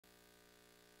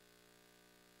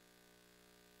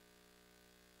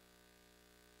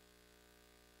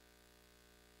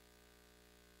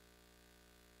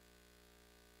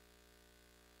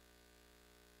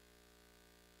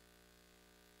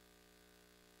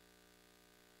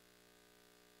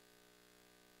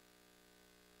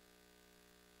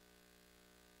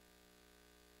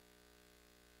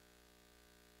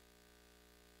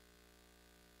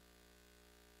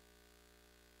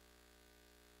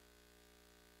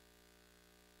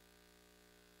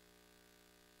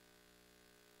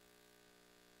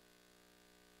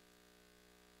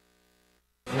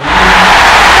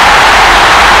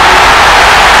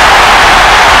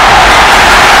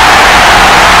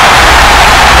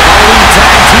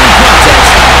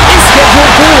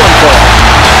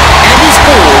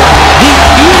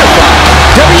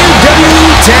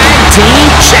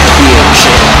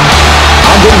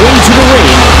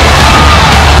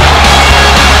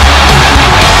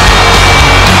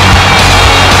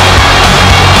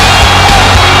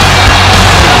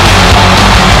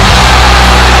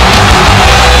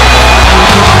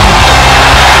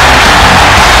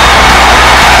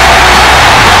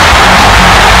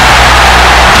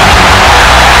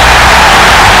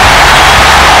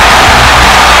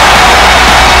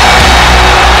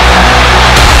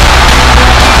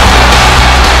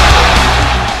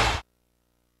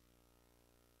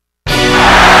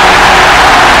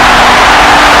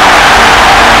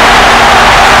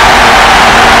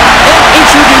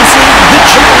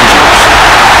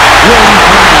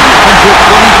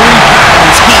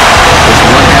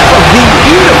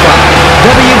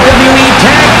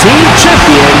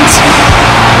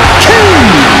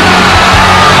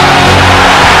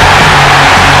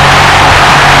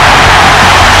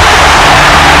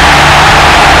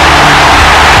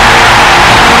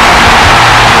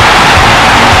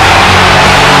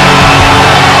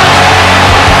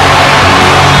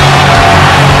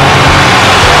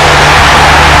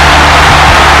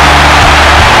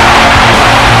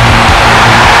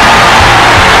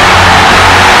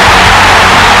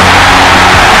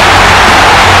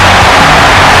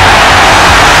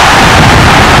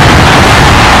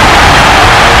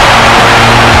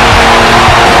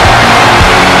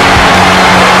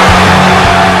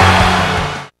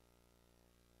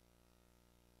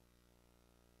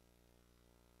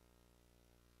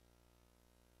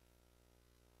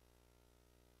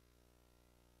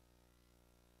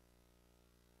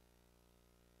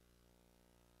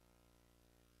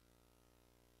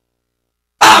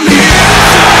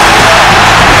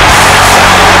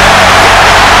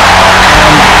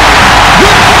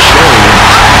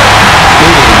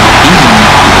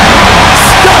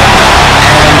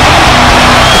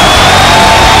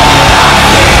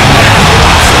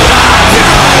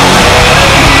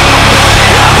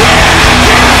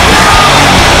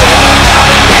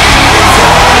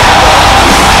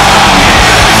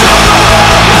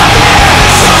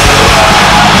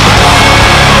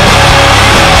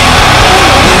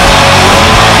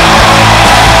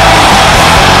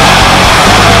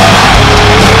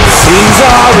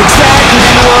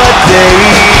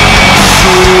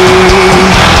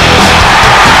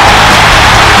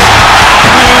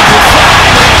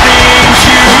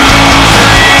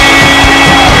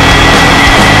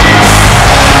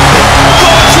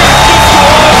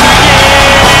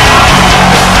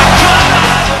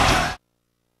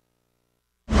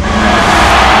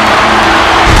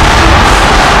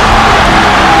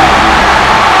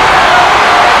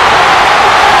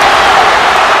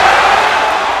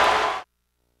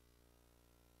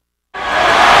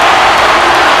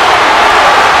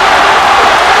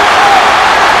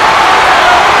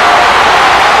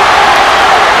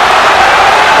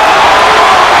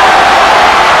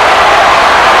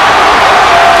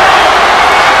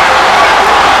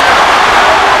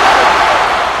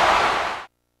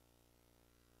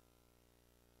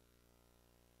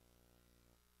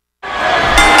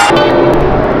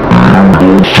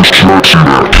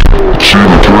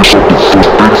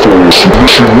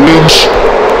Submission wins.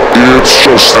 It's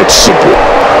just that simple.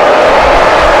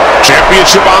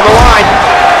 Championship on the line.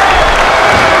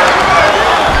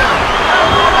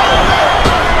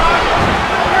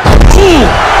 Ooh.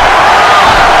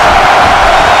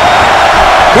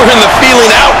 We're in the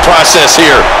feeling out process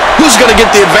here. Who's going to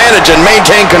get the advantage and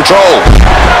maintain control?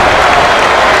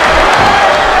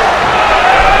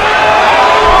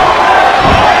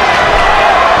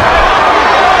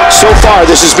 So far,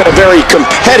 this has been a very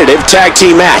competitive tag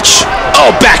team match.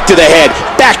 Oh, back to the head,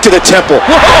 back to the temple.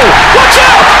 Whoa, watch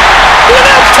out! The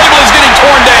announce table is getting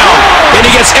torn down. And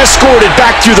he gets escorted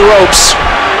back through the ropes.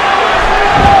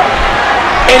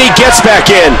 And he gets back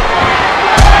in.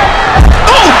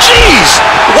 Oh, jeez!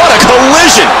 What a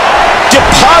collision!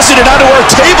 Deposited onto our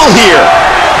table here.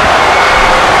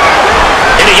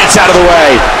 And he gets out of the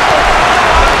way.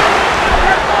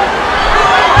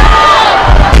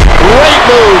 Great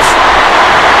move.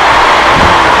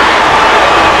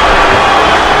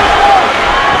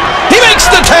 He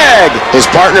makes the tag. His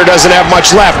partner doesn't have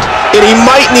much left, and he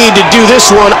might need to do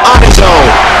this one on his own.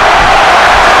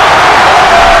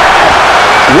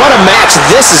 What a match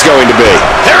this is going to be.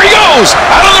 There he goes,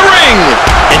 out of the ring.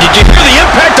 And did you hear the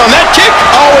impact on that kick?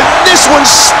 Oh, and this one's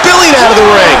spilling out of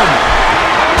the ring.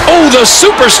 Oh, the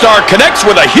superstar connects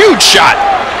with a huge shot.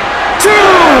 2.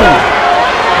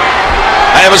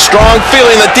 I have a strong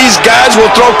feeling that these guys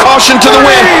will throw caution to the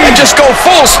wind and just go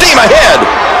full steam ahead.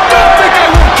 Don't think I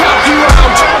won't count you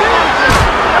out.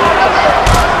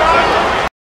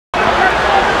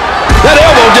 That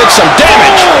elbow did some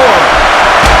damage.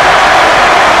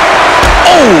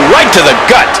 Oh, right to the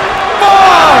gut.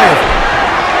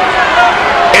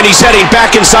 5. And he's heading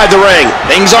back inside the ring.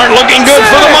 Things aren't looking good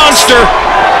 6. For the monster.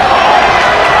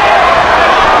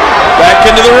 Back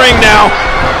into the ring now.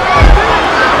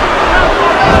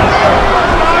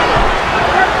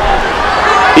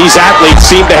 These athletes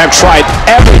seem to have tried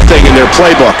everything in their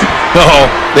playbook. Oh,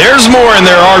 there's more in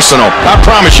their arsenal. I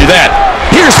promise you that.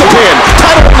 Here's the pin.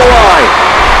 Title on the line.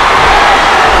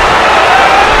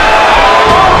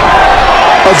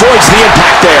 Avoids the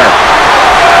impact there.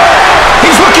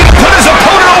 He's looking to put his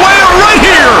opponent away right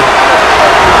here.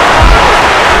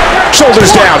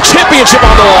 Shoulders down. Championship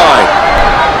on the line.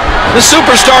 The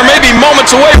superstar may be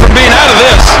moments away from being out of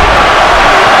this.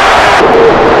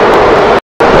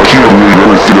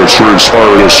 Everything that's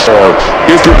transpired thus far.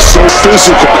 It's been so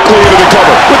physical. Quickly into the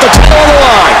cover with the title on the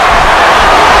line.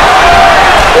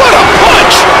 What a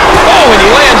punch! Oh, and he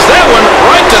lands that one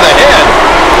right to the head.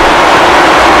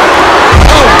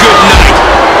 Oh, good night.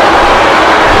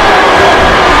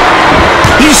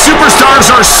 These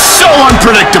superstars are so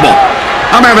unpredictable.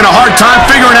 I'm having a hard time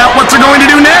figuring out what they're going to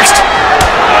do next.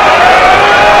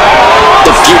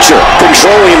 The future,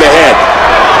 controlling the head.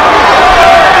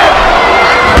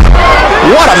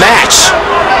 What a match!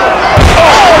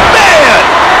 Oh, man!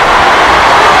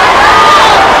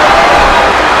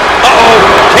 Uh-oh,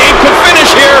 Kane could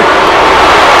finish here.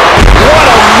 What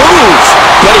a move!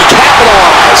 But he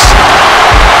capitalized.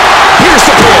 Here's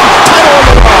the pin. Title on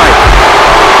the line.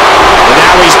 And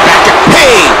now he's back at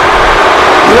Kane.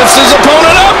 Lifts his opponent